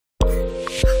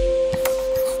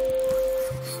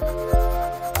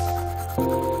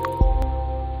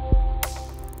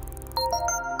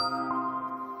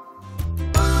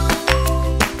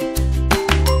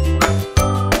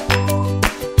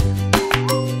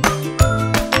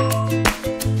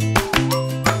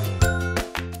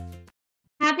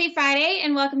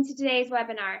welcome to today's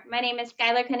webinar. My name is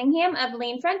Skylar Cunningham of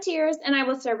Lean Frontiers, and I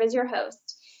will serve as your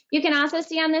host. You can also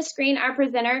see on this screen our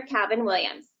presenter, Calvin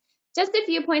Williams. Just a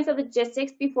few points of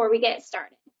logistics before we get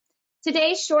started.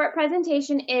 Today's short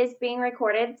presentation is being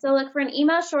recorded, so look for an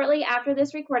email shortly after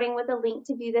this recording with a link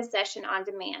to view the session on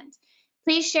demand.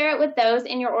 Please share it with those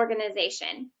in your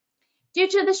organization. Due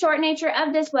to the short nature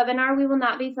of this webinar, we will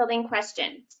not be fielding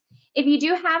questions. If you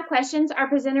do have questions, our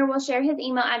presenter will share his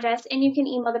email address and you can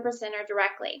email the presenter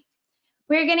directly.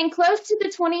 We're getting close to the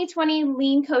 2020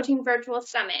 Lean Coaching Virtual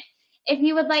Summit. If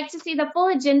you would like to see the full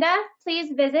agenda,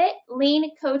 please visit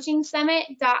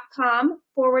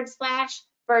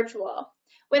leancoachingsummit.com/virtual.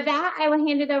 With that, I will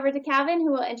hand it over to Calvin,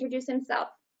 who will introduce himself.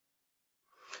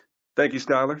 Thank you,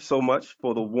 Skylar, so much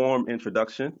for the warm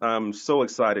introduction. I'm so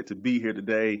excited to be here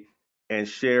today and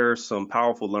share some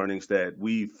powerful learnings that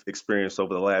we've experienced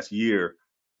over the last year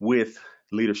with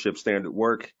Leadership Standard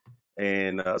Work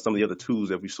and some of the other tools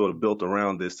that we sort of built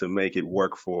around this to make it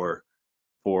work for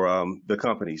the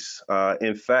companies.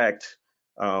 In fact,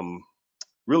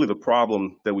 really the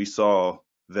problem that we saw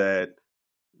that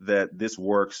this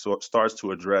work starts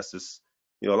to address is,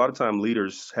 a lot of time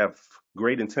leaders have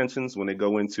great intentions when they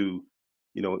go into,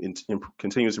 in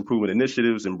continuous improvement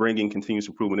initiatives and bringing continuous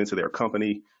improvement into their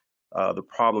company. The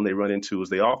problem they run into is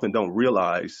they often don't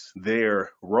realize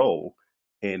their role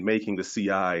in making the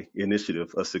CI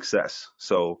initiative a success.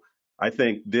 So I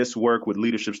think this work with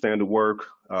Leadership Standard Work,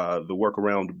 the work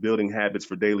around building habits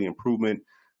for daily improvement,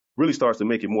 really starts to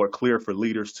make it more clear for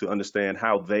leaders to understand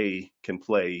how they can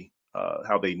play,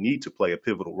 how they need to play a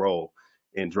pivotal role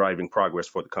in driving progress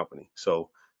for the company. So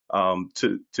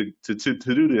to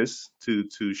do this,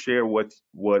 to share what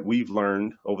we've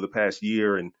learned over the past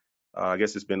year, and I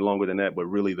guess it's been longer than that, but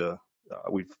really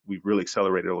we've really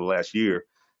accelerated over the last year.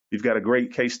 We've got a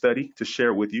great case study to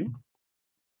share with you.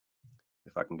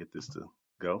 If I can get this to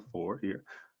go forward here.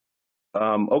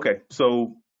 Okay,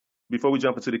 so before we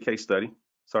jump into the case study,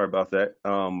 sorry about that.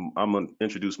 I'm gonna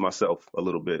introduce myself a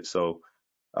little bit. So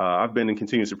I've been in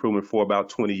continuous improvement for about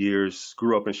 20 years,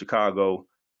 grew up in Chicago,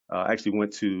 actually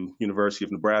went to University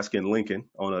of Nebraska in Lincoln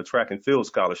on a track and field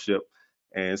scholarship,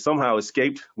 and somehow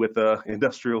escaped with an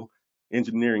industrial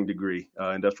engineering degree,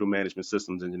 industrial management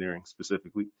systems engineering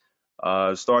specifically.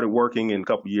 Started working, and a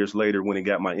couple years later when I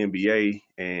got my MBA,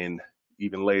 and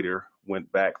even later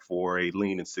went back for a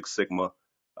Lean and Six Sigma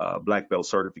black belt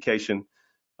certification.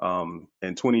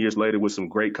 And 20 years later with some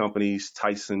great companies,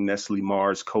 Tyson, Nestle,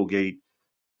 Mars, Colgate.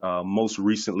 Most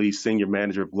recently, senior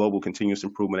manager of global continuous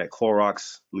improvement at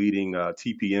Clorox, leading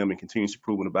TPM and continuous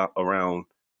improvement around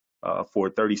for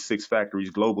 36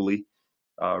 factories globally.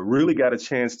 Really got a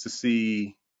chance to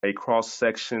see a cross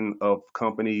section of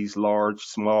companies, large,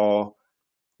 small,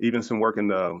 even some work in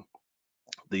the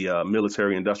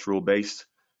military industrial base.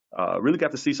 Really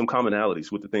got to see some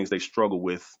commonalities with the things they struggle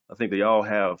with. I think they all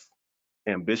have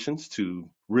ambitions to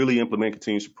really implement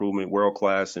continuous improvement, world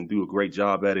class, and do a great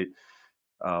job at it.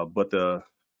 But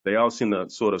they all seem to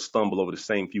sort of stumble over the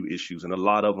same few issues, and a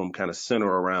lot of them kind of center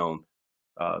around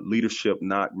leadership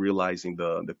not realizing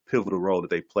the pivotal role that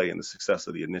they play in the success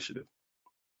of the initiative.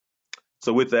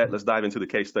 So with that, let's dive into the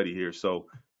case study here. So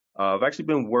I've actually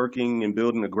been working and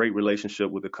building a great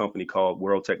relationship with a company called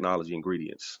World Technology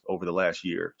Ingredients over the last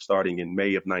year, starting in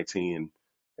May of 19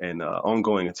 and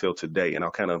ongoing until today. And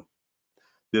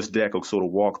this deck will sort of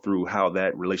walk through how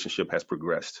that relationship has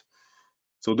progressed.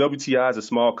 So WTI is a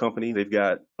small company. They've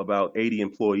got about 80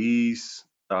 employees.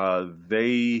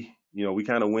 We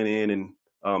kind of went in and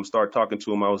started talking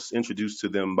to them. I was introduced to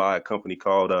them by a company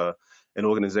called, an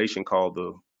organization called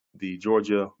the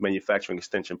Georgia Manufacturing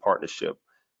Extension Partnership.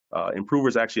 Improver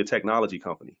is actually a technology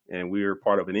company, and we're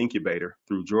part of an incubator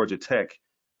through Georgia Tech,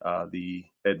 the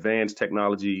Advanced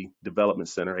Technology Development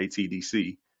Center,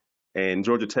 ATDC. And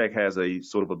Georgia Tech has a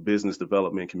sort of a business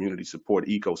development community support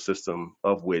ecosystem,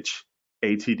 of which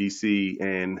ATDC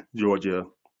and Georgia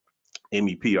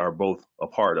MEP are both a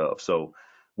part of. So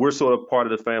we're sort of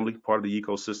part of the family, part of the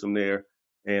ecosystem there.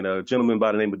 And a gentleman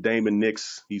by the name of Damon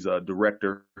Nix, he's a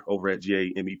director over at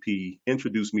GA MEP,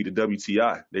 introduced me to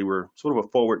WTI. They were sort of a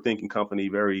forward-thinking company,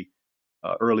 very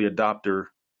early adopter,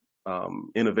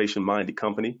 innovation-minded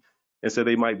company, and so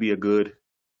they might be a good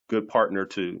partner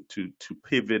to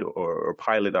pivot or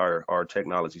pilot our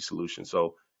technology solution.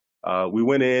 So we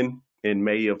went in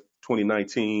May of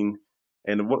 2019,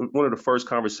 and one of the first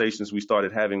conversations we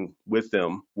started having with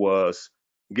them was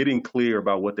getting clear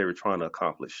about what they were trying to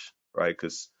accomplish, right?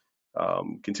 Because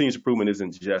continuous improvement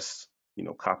isn't just,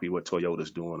 copy what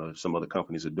Toyota's doing or some other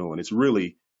companies are doing. It's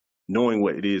really knowing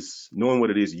what it is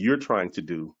you're trying to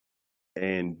do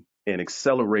and and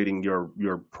accelerating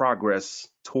your progress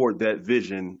toward that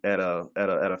vision at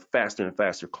a faster and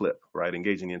faster clip, right?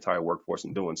 Engaging the entire workforce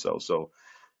in doing so. So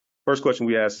first question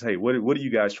we asked is, hey, what are you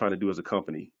guys trying to do as a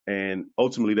company? And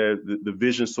ultimately, the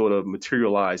vision sort of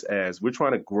materialized as we're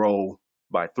trying to grow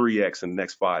by 3x in the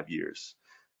next 5 years.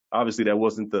 Obviously, that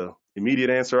wasn't the immediate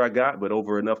answer I got, but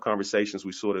over enough conversations,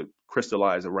 we sort of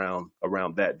crystallized around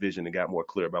that vision and got more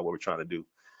clear about what we're trying to do.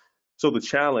 So the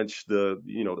challenge, the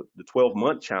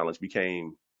 12-month challenge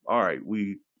became, all right,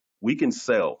 we can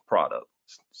sell product.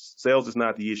 Sales is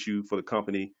not the issue for the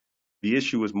company. The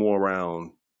issue is more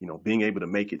around, being able to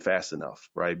make it fast enough,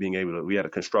 right? We had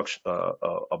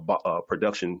a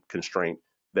production constraint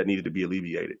that needed to be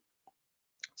alleviated.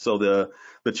 So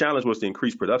the challenge was to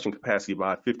increase production capacity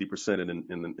by 50%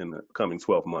 in the coming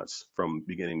 12 months from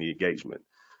beginning the engagement.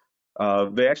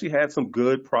 They actually had some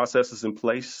good processes in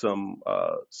place, some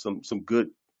good,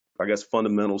 I guess,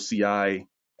 fundamental CI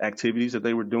activities that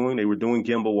they were doing. They were doing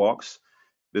Gemba walks.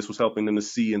 This was helping them to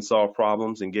see and solve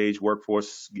problems, engage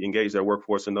their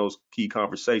workforce in those key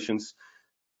conversations.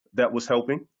 That was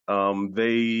helping.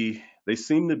 They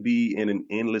seem to be in an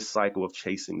endless cycle of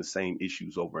chasing the same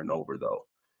issues over and over, though.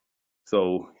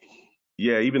 So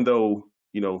yeah, even though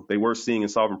they were seeing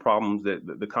and solving problems, that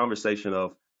the conversation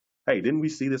of, hey, didn't we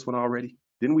see this one already?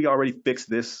 Didn't we already fix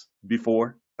this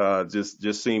before?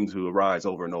 Just seemed to arise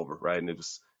over and over, right? And it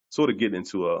was sort of getting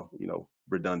into a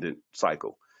redundant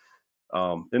cycle.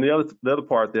 And the other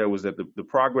part there was that the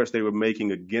progress they were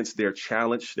making against their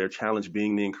challenge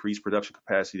being the increased production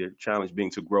capacity, their challenge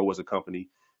being to grow as a company,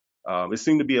 it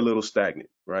seemed to be a little stagnant,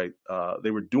 right?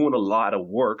 They were doing a lot of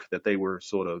work that they were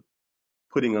sort of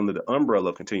putting under the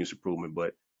umbrella of continuous improvement,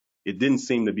 but it didn't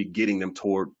seem to be getting them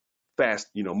toward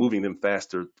moving them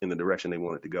faster in the direction they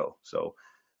wanted to go. So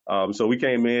we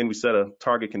came in, we set a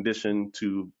target condition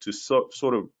to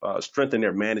sort of strengthen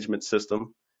their management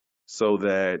system so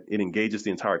that it engages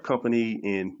the entire company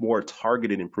in more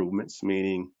targeted improvements,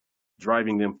 meaning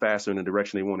driving them faster in the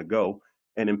direction they want to go,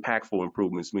 and impactful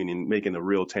improvements, meaning making a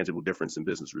real tangible difference in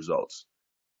business results.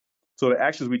 So the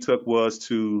actions we took was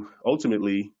to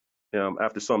ultimately,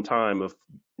 after some time of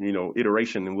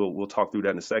iteration, and we'll talk through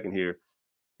that in a second here,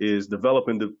 is develop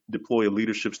and deploy a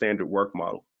leadership standard work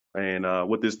model. And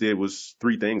what this did was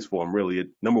three things for them, really.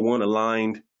 Number one,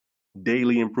 aligned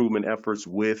daily improvement efforts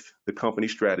with the company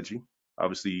strategy.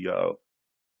 Obviously,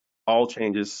 all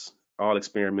changes, all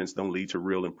experiments don't lead to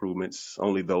real improvements.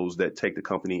 Only those that take the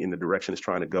company in the direction it's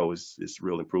trying to go is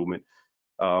real improvement.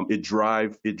 It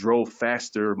drove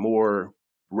faster, more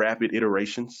rapid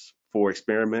iterations for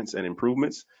experiments and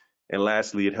improvements. And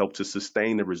lastly, it helped to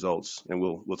sustain the results. And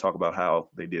we'll talk about how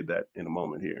they did that in a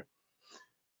moment here.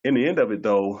 In the end of it,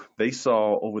 though, they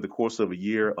saw over the course of a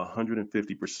year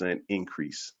 150%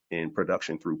 increase in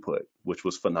production throughput, which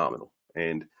was phenomenal.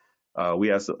 And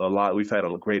we've had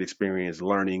a great experience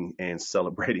learning and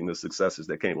celebrating the successes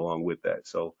that came along with that.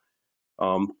 So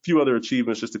a few other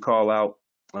achievements just to call out.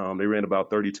 They ran about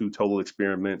 32 total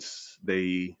experiments.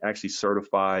 They actually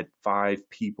certified 5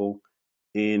 people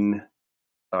in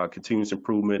continuous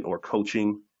improvement or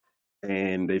coaching,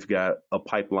 and they've got a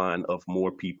pipeline of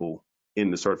more people in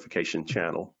the certification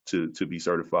channel to be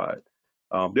certified.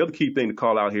 The other key thing to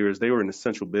call out here is they were an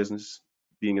essential business.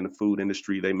 Being in the food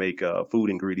industry, they make a food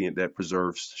ingredient that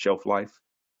preserves shelf life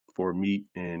for meat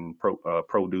and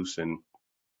produce and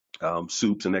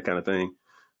soups and that kind of thing,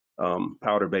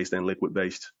 powder-based and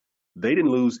liquid-based. They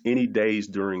didn't lose any days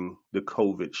during the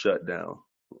COVID shutdown.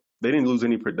 They didn't lose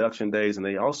any production days, and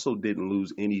they also didn't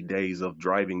lose any days of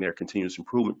driving their continuous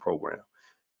improvement program.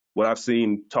 What I've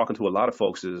seen talking to a lot of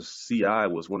folks is CI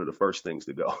was one of the first things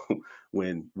to go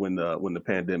when the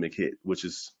pandemic hit, which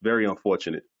is very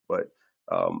unfortunate. But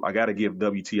I got to give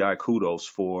WTI kudos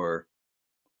for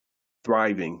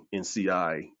thriving in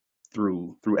CI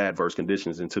through adverse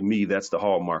conditions, and to me, that's the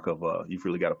hallmark of you've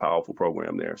really got a powerful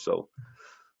program there. So,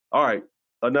 all right,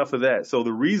 enough of that. So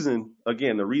the reason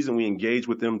we engaged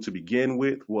with them to begin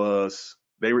with was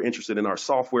they were interested in our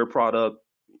software product.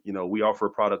 We offer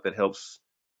a product that helps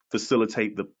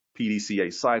facilitate the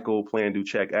PDCA cycle, plan, do,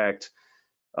 check, act,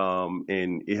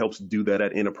 and it helps do that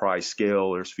at enterprise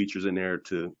scale. There's features in there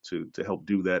to help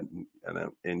do that,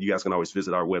 and you guys can always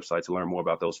visit our website to learn more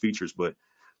about those features. But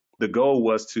the goal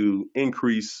was to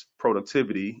increase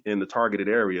productivity in the targeted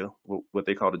area, what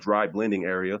they call the dry blending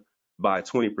area, by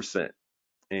 20%.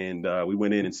 And we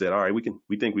went in and said, all right, we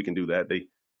think we can do that.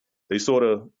 They sort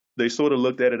of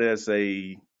looked at it as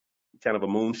a kind of a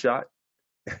moonshot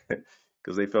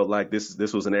because they felt like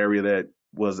this was an area that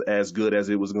was as good as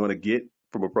it was going to get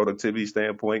from a productivity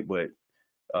standpoint. But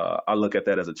I look at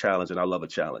that as a challenge, and I love a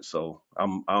challenge. So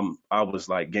I was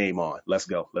like, game on, let's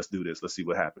go, let's do this, let's see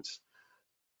what happens.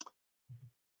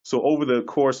 So over the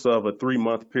course of a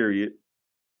 3-month period,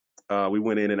 we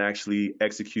went in and actually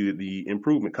executed the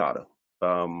improvement kata,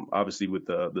 obviously with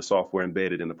the software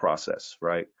embedded in the process,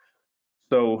 right?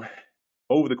 So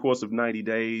over the course of 90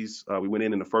 days, we went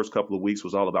in the first couple of weeks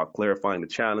was all about clarifying the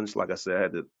challenge. Like I said, I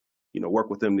had to, work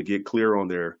with them to get clear on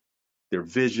their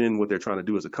vision, what they're trying to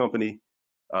do as a company.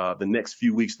 The next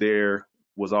few weeks there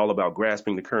was all about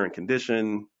grasping the current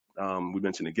condition. We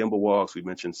mentioned the gimbal walks. We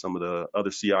mentioned some of the other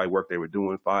CI work they were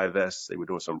doing, 5S. They were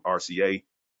doing some RCA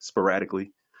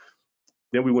sporadically.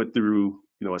 Then we went through,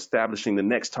 establishing the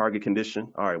next target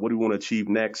condition. All right, what do we want to achieve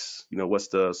next? What's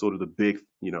the sort of the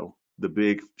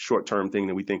big short-term thing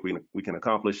that we think we can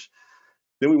accomplish.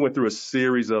 Then we went through a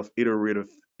series of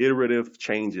iterative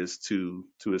changes to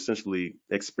essentially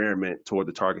experiment toward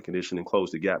the target condition and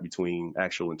close the gap between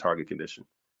actual and target condition.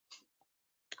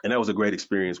 And that was a great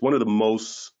experience. One of the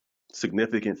most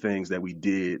significant things that we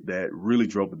did that really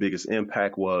drove the biggest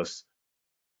impact was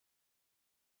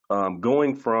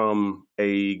going from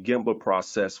a Gemba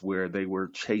process where they were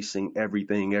chasing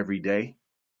everything every day,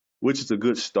 which is a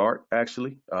good start,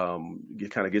 actually.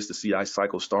 It kind of gets the CI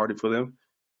cycle started for them.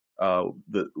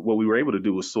 What we were able to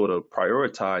do was sort of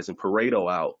prioritize and Pareto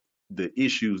out the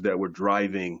issues that were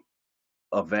driving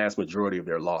a vast majority of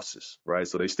their losses, right?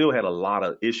 So they still had a lot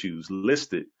of issues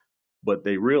listed, but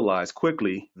they realized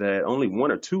quickly that only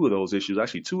one or two of those issues,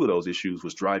 actually two of those issues,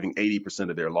 was driving 80%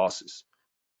 of their losses.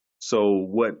 So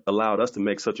what allowed us to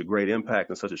make such a great impact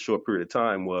in such a short period of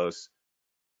time was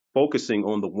focusing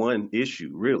on the one issue,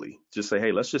 really. Just say,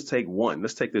 hey, let's just take one.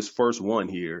 Let's take this first one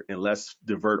here and let's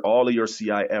divert all of your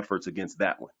CI efforts against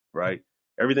that one, right?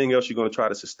 Everything else you're going to try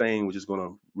to sustain, we're just going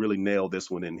to really nail this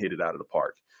one and hit it out of the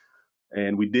park.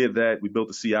 And we did that. We built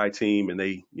the CI team and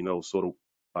they, sort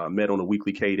of met on a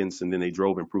weekly cadence, and then they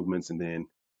drove improvements, and then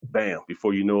bam,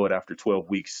 before you know it, after 12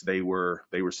 weeks, they were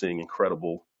seeing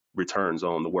incredible returns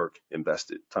on the work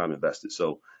invested, time invested.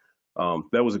 So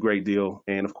that was a great deal.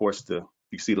 And of course,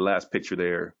 you see the last picture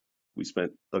there, we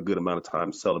spent a good amount of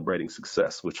time celebrating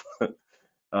success, which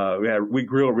we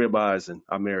grilled ribeyes and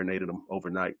I marinated them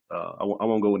overnight. I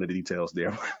won't go into the details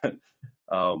there.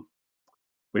 But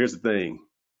here's the thing.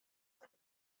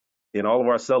 In all of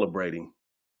our celebrating,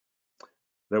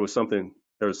 there was something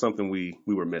we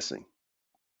were missing,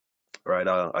 right?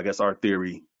 I guess our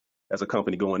theory as a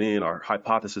company going in, our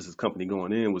hypothesis as a company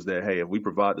going in was that, hey, if we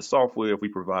provide the software, if we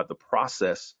provide the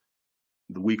process,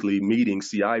 the weekly meetings,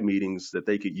 CI meetings that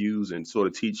they could use and sort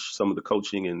of teach some of the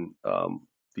coaching and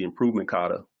the improvement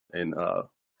kata and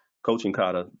coaching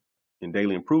kata and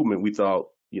daily improvement, we thought,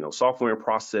 software and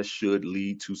process should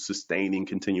lead to sustaining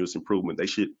continuous improvement. They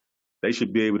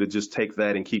should be able to just take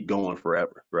that and keep going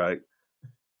forever, right?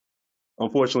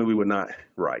 Unfortunately, we were not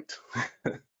right.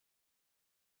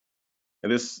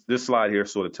 And this slide here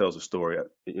sort of tells a story.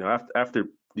 After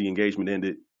the engagement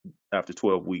ended, after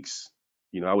 12 weeks,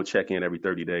 I would check in every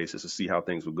 30 days just to see how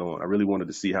things were going. I really wanted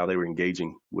to see how they were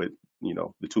engaging with,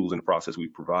 the tools and the process we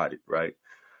provided, right,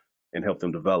 and help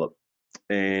them develop.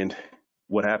 And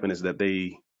what happened is that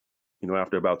they,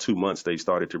 after about 2 months, they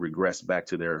started to regress back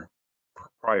to their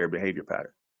prior behavior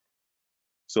pattern.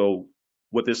 So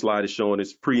what this slide is showing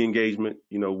is pre-engagement,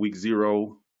 week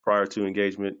 0 prior to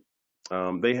engagement.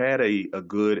 They had a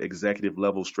good executive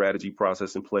level strategy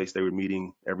process in place. They were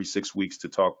meeting every 6 weeks to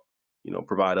talk,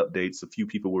 provide updates. A few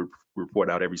people would report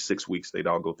out every 6 weeks. They'd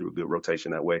all go through a good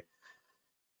rotation that way.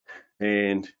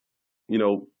 And,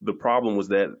 the problem was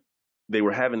that they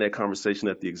were having that conversation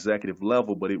at the executive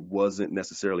level, but it wasn't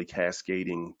necessarily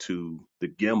cascading to the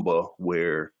Gemba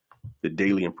where the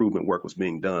daily improvement work was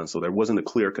being done. So there wasn't a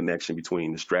clear connection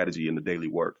between the strategy and the daily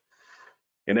work.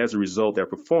 And as a result, their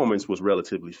performance was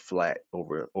relatively flat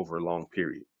over a long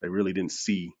period. They really didn't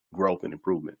see growth and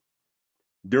improvement.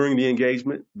 During the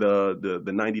engagement, the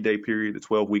 90-day period, the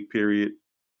 12-week period,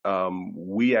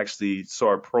 we actually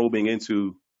started probing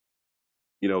into,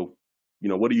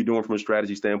 what are you doing from a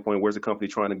strategy standpoint? Where's the company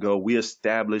trying to go? We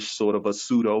established sort of a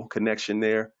pseudo connection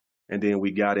there. And then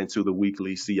we got into the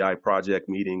weekly CI project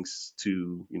meetings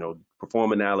to,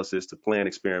 perform analysis, to plan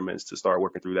experiments, to start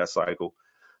working through that cycle.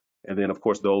 And then, of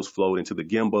course, those flowed into the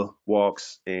Gemba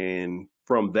walks. And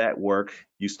from that work,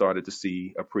 you started to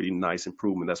see a pretty nice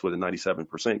improvement. That's where the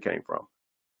 97% came from.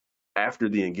 After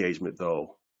the engagement,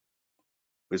 though,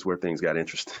 is where things got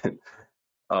interesting.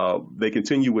 They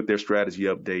continue with their strategy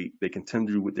update. They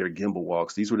continue with their Gemba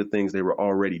walks. These were the things they were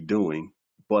already doing.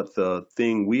 But the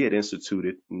thing we had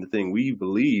instituted and the thing we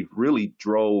believe really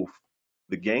drove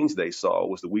the gains they saw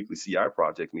was the weekly CI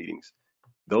project meetings.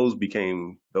 those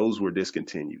were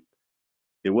discontinued.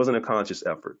 It wasn't a conscious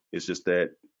effort. It's just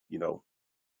that,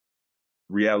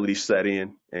 reality set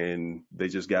in and they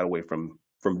just got away from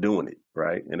doing it,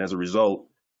 right? And as a result,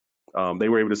 they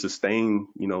were able to sustain,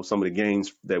 some of the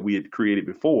gains that we had created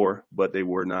before, but they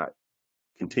were not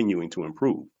continuing to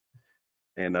improve.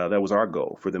 And that was our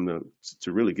goal, for them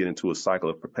to really get into a cycle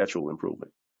of perpetual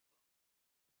improvement.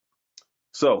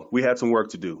 So we had some work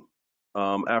to do.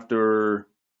 After,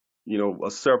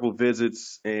 several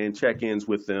visits and check-ins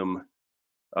with them,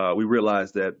 we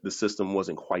realized that the system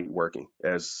wasn't quite working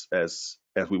as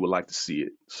we would like to see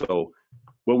it. So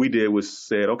what we did was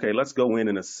said, okay, let's go in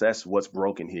and assess what's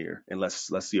broken here, and let's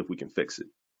see if we can fix it.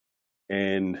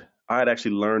 And I had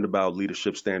actually learned about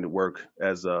leadership standard work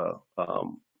as a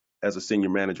senior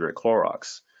manager at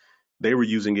Clorox. They were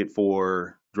using it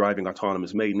for driving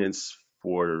autonomous maintenance,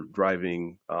 for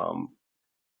driving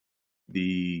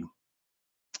the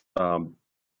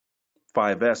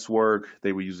 5S work.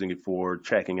 They were using it for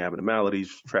tracking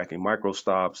abnormalities, tracking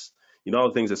microstops, all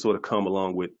the things that sort of come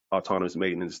along with autonomous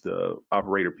maintenance, the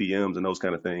operator PMs and those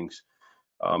kind of things.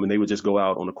 And they would just go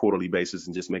out on a quarterly basis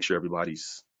and just make sure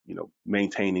everybody's,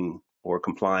 maintaining or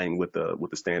complying with the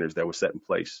standards that were set in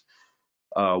place.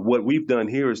 What we've done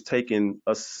here is taken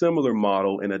a similar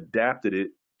model and adapted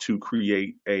it to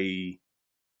create a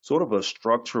sort of a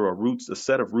structure or a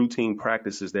set of routine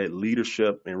practices that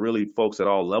leadership and really folks at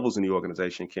all levels in the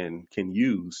organization can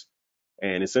use.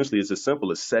 And essentially, it's as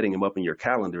simple as setting them up in your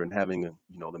calendar and having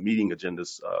the meeting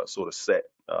agendas sort of set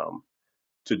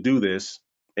to do this.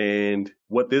 And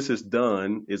what this has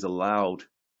done is allowed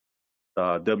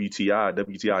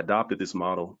WTI adopted this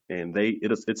model, and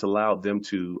it's allowed them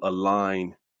to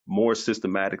align more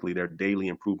systematically their daily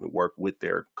improvement work with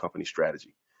their company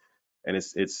strategy. And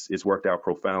it's worked out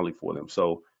profoundly for them.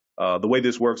 So the way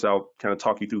this works, I'll kind of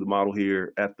talk you through the model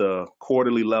here. At the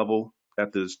quarterly level,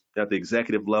 at the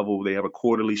executive level, they have a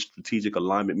quarterly strategic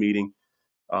alignment meeting.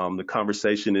 The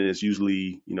conversation is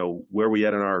usually, where we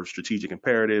at in our strategic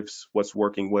imperatives, what's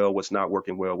working well, what's not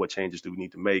working well, what changes do we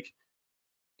need to make.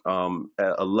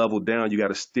 At a level down, you got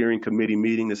a steering committee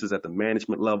meeting. This is at the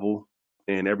management level,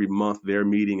 and every month they're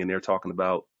meeting and they're talking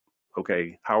about,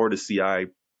 okay, how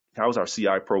is our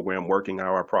CI program working?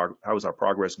 How is our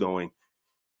progress going?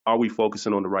 Are we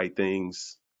focusing on the right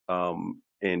things?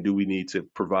 And do we need to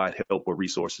provide help or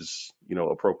resources,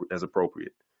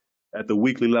 appropriate? At the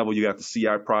weekly level, you got the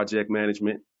CI project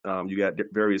management. You got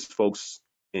various folks,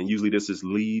 and usually this is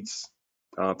leads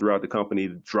throughout the company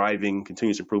driving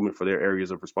continuous improvement for their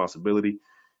areas of responsibility.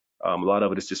 A lot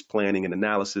of it is just planning and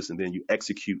analysis, and then you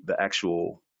execute the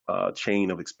actual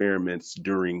chain of experiments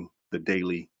during the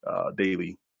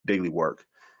daily work,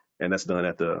 and that's done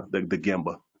at the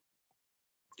Gemba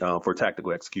for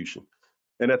tactical execution.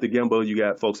 And at the Gemba, you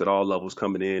got folks at all levels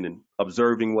coming in and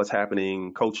observing what's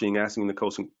happening, coaching, asking the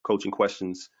coaching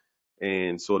questions,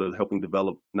 and sort of helping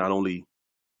develop not only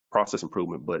process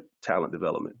improvement, but talent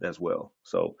development as well.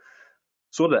 So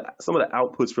some of the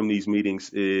outputs from these meetings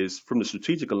is, from the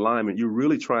strategic alignment, you're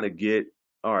really trying to get,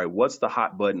 all right, what's the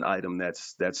hot button item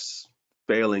that's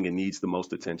failing and needs the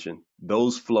most attention?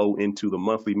 Those flow into the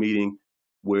monthly meeting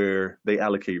where they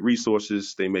allocate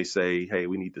resources. They may say, hey,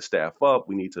 we need to staff up,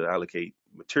 we need to allocate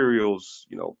materials,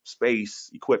 space,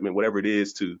 equipment, whatever it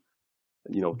is, to,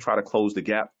 try to close the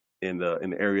gap in the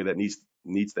area that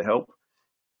needs the help.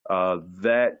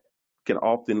 That can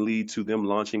often lead to them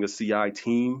launching a CI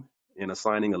team and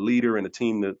assigning a leader and a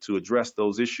team to address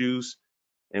those issues,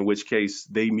 in which case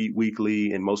they meet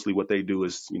weekly, and mostly what they do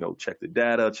is, check the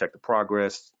data, check the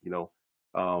progress,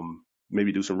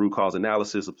 maybe do some root cause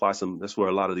analysis, that's where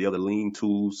a lot of the other lean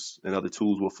tools and other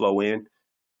tools will flow in,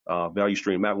 value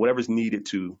stream map, whatever's needed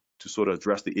to sort of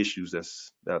address the issues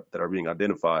that are being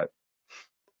identified.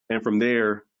 And from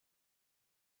there,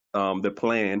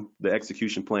 the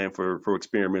execution plan for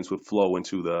experiments would flow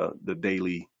into the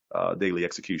daily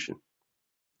execution.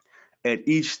 At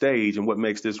each stage, and what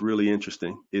makes this really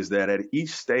interesting is that at each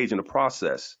stage in the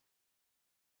process,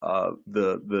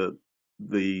 the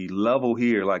level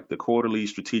here, like the quarterly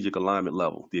strategic alignment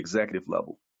level, the executive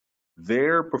level,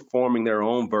 they're performing their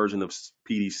own version of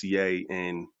PDCA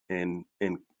and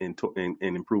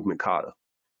improvement kata.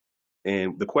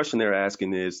 And the question they're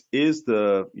asking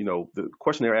the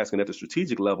question they're asking at the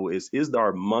strategic level is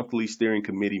our monthly steering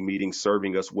committee meeting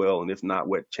serving us well? And if not,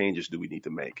 what changes do we need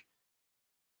to make?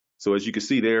 So as you can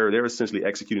see, they're essentially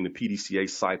executing the PDCA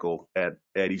cycle at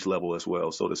each level as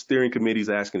well. So the steering committee is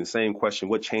asking the same question: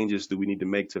 what changes do we need to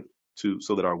make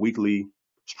so that our weekly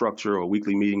structure or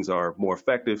weekly meetings are more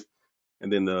effective?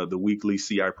 And then the weekly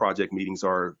CI project meetings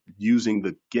are using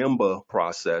the Gemba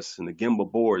process and the Gemba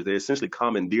board. They essentially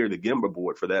commandeer the Gemba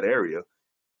board for that area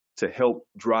to help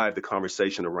drive the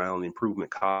conversation around the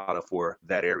improvement kata for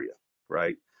that area,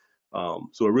 right?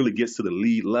 So it really gets to the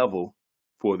lead level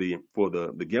for the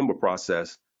Gemba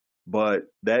process, but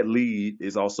that lead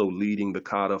is also leading the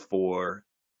kata for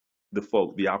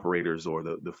the operators or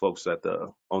the folks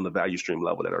on the value stream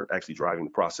level that are actually driving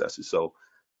the processes. So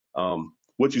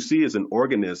what you see is an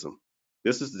organism.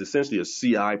 This is essentially a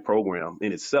CI program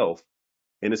in itself,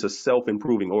 and it's a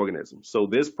self-improving organism. So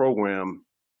this program,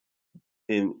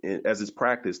 as it's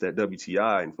practiced at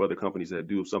WTI and for other companies that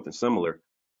do something similar,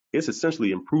 it's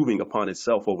essentially improving upon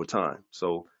itself over time.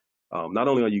 So not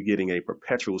only are you getting a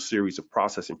perpetual series of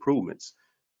process improvements,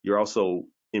 you're also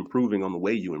improving on the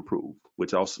way you improve,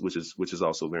 which is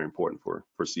also very important for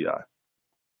CI.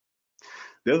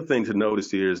 The other thing to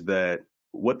notice here is that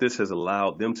what this has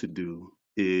allowed them to do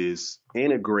is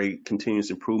integrate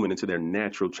continuous improvement into their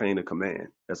natural chain of command,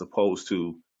 as opposed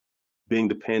to being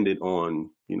dependent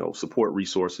on, support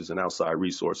resources and outside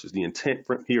resources. The intent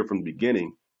here from the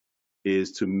beginning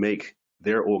is to make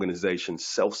their organization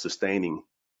self-sustaining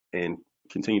and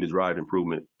continue to drive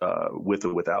improvement with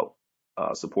or without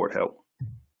support help.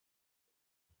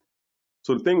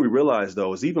 So the thing we realized,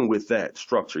 though, is even with that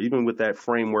structure, even with that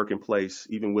framework in place,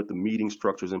 even with the meeting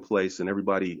structures in place and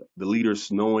everybody, the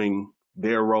leaders knowing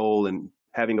their role and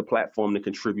having a platform to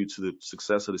contribute to the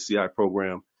success of the CI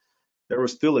program, there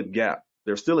was still a gap.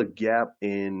 There's still a gap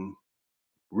in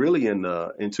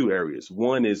two areas.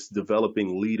 One is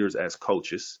developing leaders as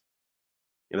coaches.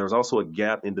 And there's also a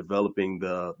gap in developing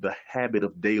the habit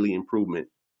of daily improvement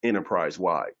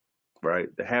enterprise-wide.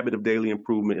 Right? The habit of daily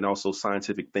improvement and also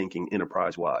scientific thinking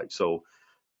enterprise-wide. So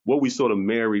what we sort of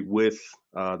married with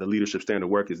the leadership standard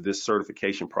work is this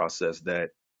certification process that,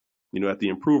 at the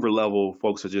improver level,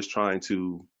 folks are just trying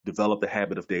to develop the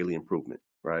habit of daily improvement,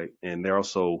 right? And they're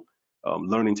also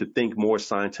learning to think more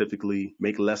scientifically,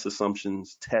 make less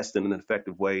assumptions, test in an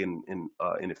effective way and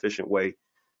an efficient way,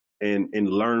 and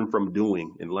learn from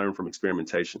doing and learn from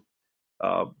experimentation.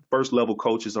 First level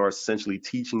coaches are essentially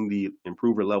teaching the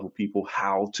improver level people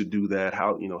how to do that,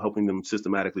 helping them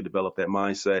systematically develop that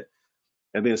mindset.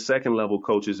 And then second level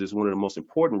coaches is one of the most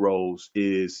important roles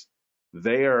is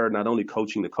they are not only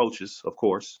coaching the coaches, of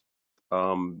course,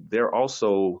 they're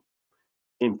also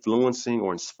influencing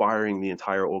or inspiring the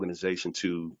entire organization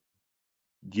to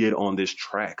get on this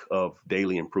track of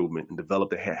daily improvement and develop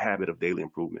the habit of daily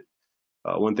improvement.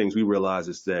 One of the things we realize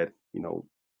is that,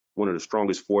 one of the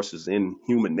strongest forces in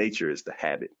human nature is the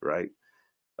habit, right?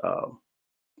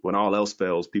 When all else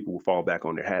fails, people will fall back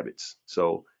on their habits.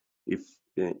 So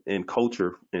in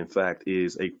culture, in fact,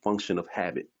 is a function of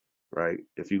habit, right?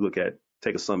 If you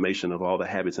take a summation of all the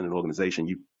habits in an organization,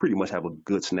 you pretty much have a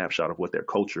good snapshot of what their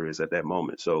culture is at that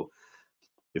moment. So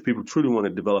if people truly want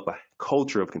to develop a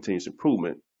culture of continuous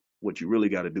improvement, what you really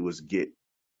got to do is get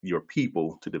your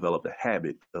people to develop the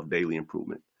habit of daily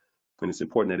improvement. And it's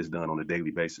important that it's done on a daily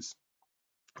basis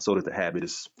so that the habit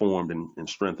is formed and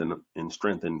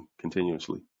strengthened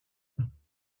continuously.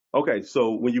 Okay,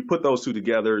 so when you put those two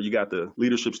together, you got the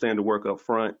leadership standard work up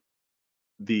front,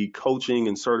 the coaching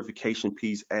and certification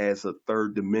piece as a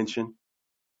third dimension.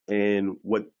 And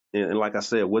like I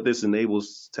said, what this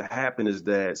enables to happen is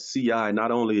that CI not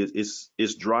only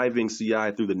is driving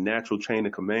CI through the natural chain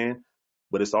of command,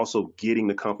 but it's also getting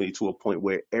the company to a point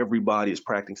where everybody is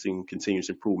practicing continuous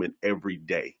improvement every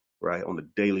day, right, on a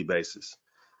daily basis.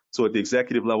 So at the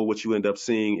executive level, what you end up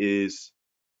seeing is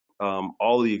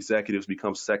all of the executives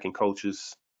become second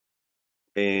coaches,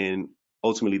 and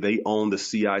ultimately they own the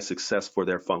CI success for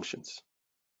their functions.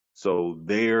 So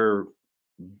they're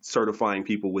certifying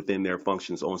people within their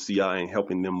functions on CI and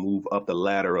helping them move up the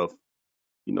ladder of,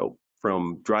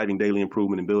 from driving daily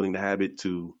improvement and building the habit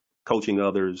to coaching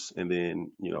others. And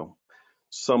then,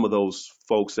 some of those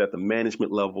folks at the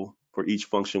management level for each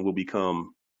function will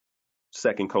become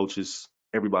second coaches.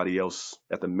 Everybody else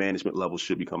at the management level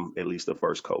should become at least the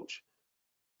first coach.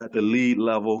 At the lead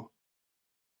level,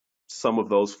 some of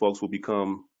those folks will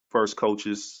become first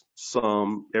coaches,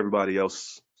 everybody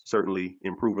else certainly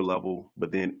improver level,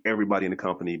 but then everybody in the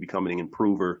company becoming an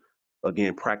improver,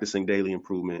 again, practicing daily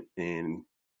improvement and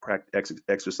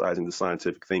exercising the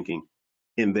scientific thinking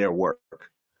in their work.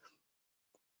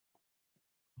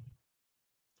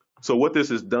 So what this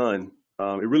has done,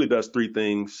 it really does three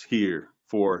things here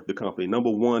for the company. Number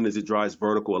one is it drives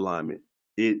vertical alignment.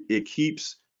 It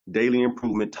keeps daily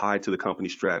improvement tied to the company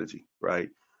strategy, right?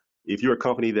 If you're a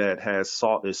company that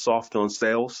is soft on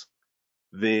sales,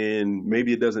 then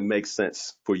maybe it doesn't make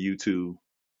sense for you to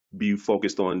be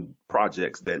focused on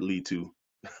projects that lead to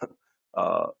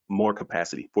more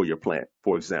capacity for your plant,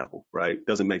 for example, right?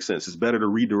 Doesn't make sense. It's better to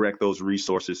redirect those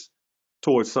resources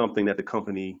towards something that the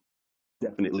company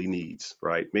definitely needs,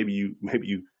 right? Maybe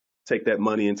you take that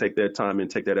money and take that time and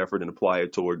take that effort and apply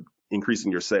it toward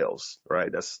increasing your sales,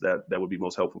 right? That would be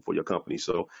most helpful for your company.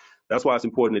 So that's why it's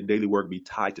important that daily work be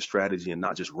tied to strategy and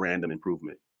not just random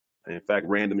improvement. And in fact,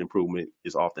 random improvement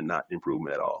is often not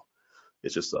improvement at all.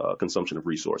 It's just consumption of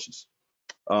resources.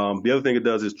 The other thing it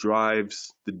does is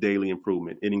drives the daily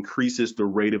improvement. It increases the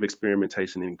rate of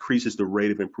experimentation, increases the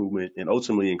rate of improvement, and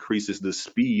ultimately increases the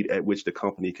speed at which the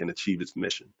company can achieve its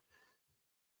mission.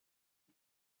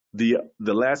 The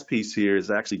last piece here is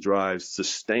actually drives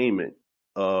sustainment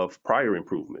of prior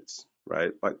improvements,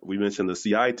 right? Like we mentioned the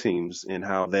CI teams and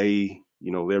how they,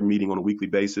 they're meeting on a weekly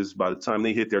basis. By the time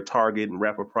they hit their target and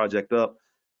wrap a project up,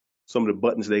 some of the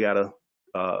buttons they gotta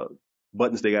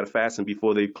fasten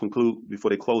before they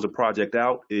close a project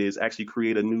out is actually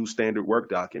create a new standard work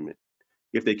document.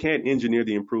 If they can't engineer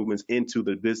the improvements into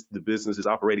the business's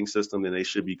operating system, then they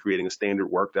should be creating a standard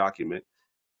work document.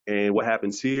 And what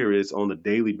happens here is on a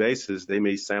daily basis, they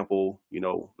may sample,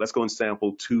 let's go and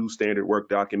sample 2 standard work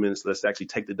documents. Let's actually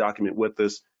take the document with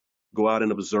us, go out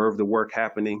and observe the work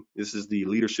happening. This is the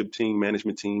leadership team,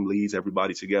 management team leads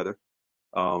everybody together.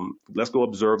 Let's go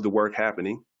observe the work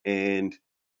happening. And,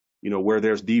 where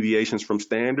there's deviations from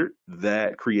standard,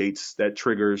 that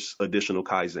triggers additional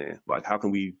Kaizen. Like how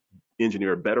can we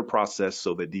engineer a better process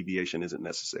so that deviation isn't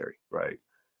necessary, right?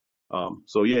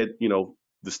 So yeah,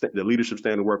 the leadership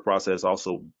standard work process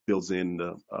also builds in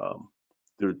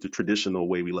the traditional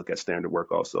way we look at standard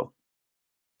work also.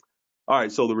 All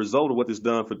right, so the result of what this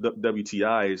done for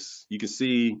WTI is you can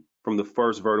see from the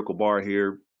first vertical bar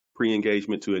here,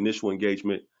 pre-engagement to initial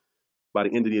engagement. By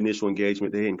the end of the initial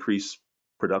engagement, they increased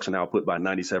production output by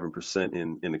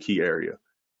 97% in the key area.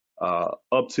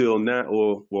 Up till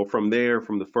now, well, from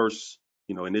the first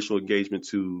initial engagement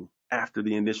to after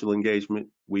the initial engagement,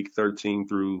 week 13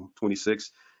 through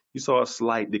 26, you saw a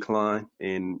slight decline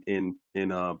in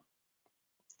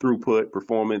throughput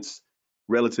performance,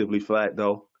 relatively flat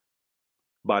though.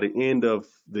 By the end of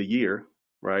the year,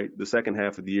 right, the second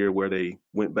half of the year where we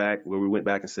went back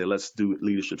and said, let's do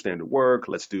leadership standard work,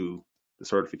 let's do the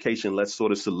certification, let's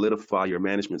sort of solidify your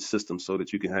management system so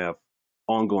that you can have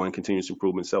ongoing continuous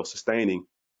improvement, self-sustaining.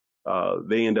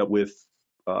 They end up with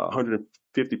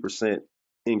 150%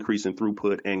 increase in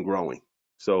throughput and growing.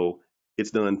 So it's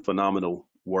done phenomenal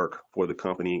work for the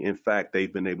company. In fact,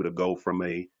 they've been able to go from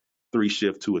a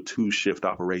 3-shift to a 2-shift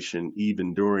operation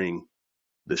even during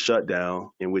the shutdown,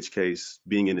 in which case,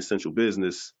 being an essential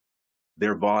business,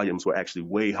 their volumes were actually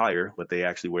way higher, but they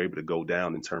actually were able to go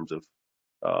down in terms of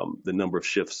the number of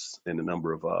shifts and the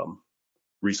number of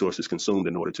resources consumed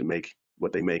in order to make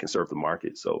what they make and serve the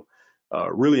market. So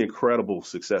really incredible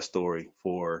success story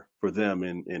for them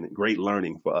and great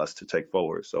learning for us to take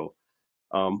forward. So,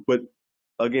 but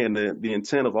again, the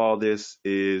intent of all this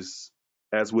is,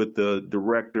 as with the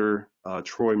director,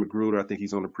 Troy Magruder, I think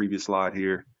he's on the previous slide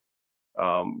here,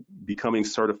 becoming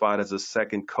certified as a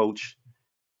second coach.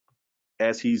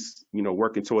 As he's,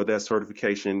 working toward that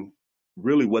certification,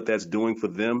 really what that's doing for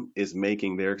them is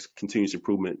making their continuous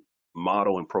improvement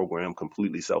model and program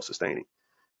completely self-sustaining.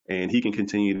 And he can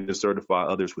continue to certify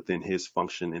others within his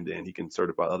function, and then he can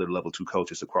certify other level 2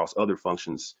 coaches across other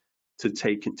functions to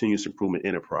take continuous improvement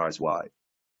enterprise-wide.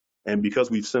 And because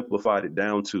we've simplified it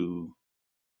down to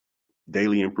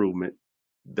daily improvement,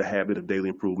 the habit of daily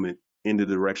improvement in the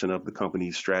direction of the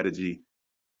company's strategy,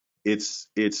 it's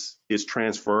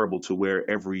transferable to where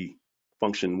every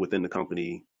function within the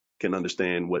company can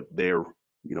understand what their,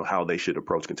 how they should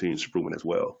approach continuous improvement as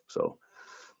well. So,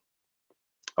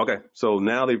 okay, so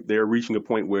now they're reaching a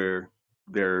point where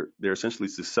they're essentially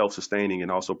self-sustaining and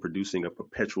also producing a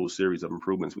perpetual series of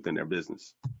improvements within their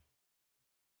business.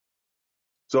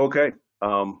 So, okay,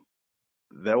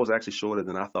 that was actually shorter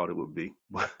than I thought it would be,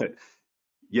 but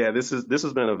yeah, this has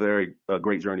been a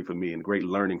great journey for me and great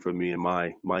learning for me in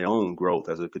my own growth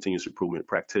as a continuous improvement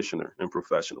practitioner and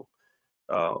professional.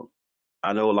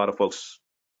 I know a lot of folks,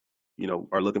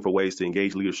 are looking for ways to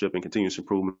engage leadership and continuous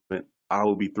improvement. I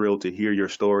will be thrilled to hear your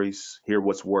stories, hear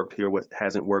what's worked, hear what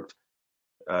hasn't worked.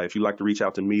 If you'd like to reach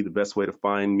out to me, the best way to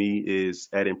find me is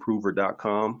at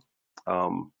improver.com.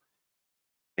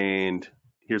 And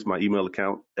here's my email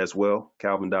account as well,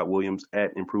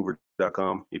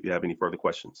 calvin.williams@improver.com, if you have any further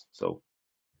questions. So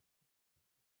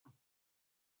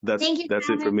that's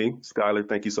it for me. Skylar,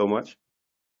 thank you so much.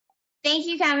 Thank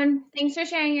you, Kevin. Thanks for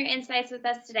sharing your insights with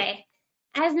us today.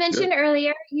 As mentioned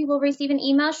earlier, you will receive an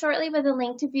email shortly with a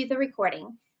link to view the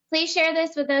recording. Please share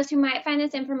this with those who might find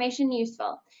this information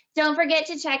useful. Don't forget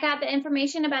to check out the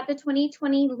information about the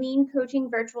 2020 Lean Coaching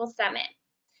Virtual Summit.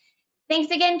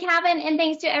 Thanks again, Calvin, and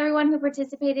thanks to everyone who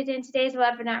participated in today's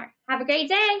webinar. Have a great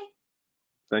day.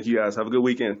 Thank you, guys. Have a good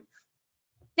weekend.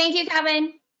 Thank you,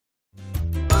 Calvin.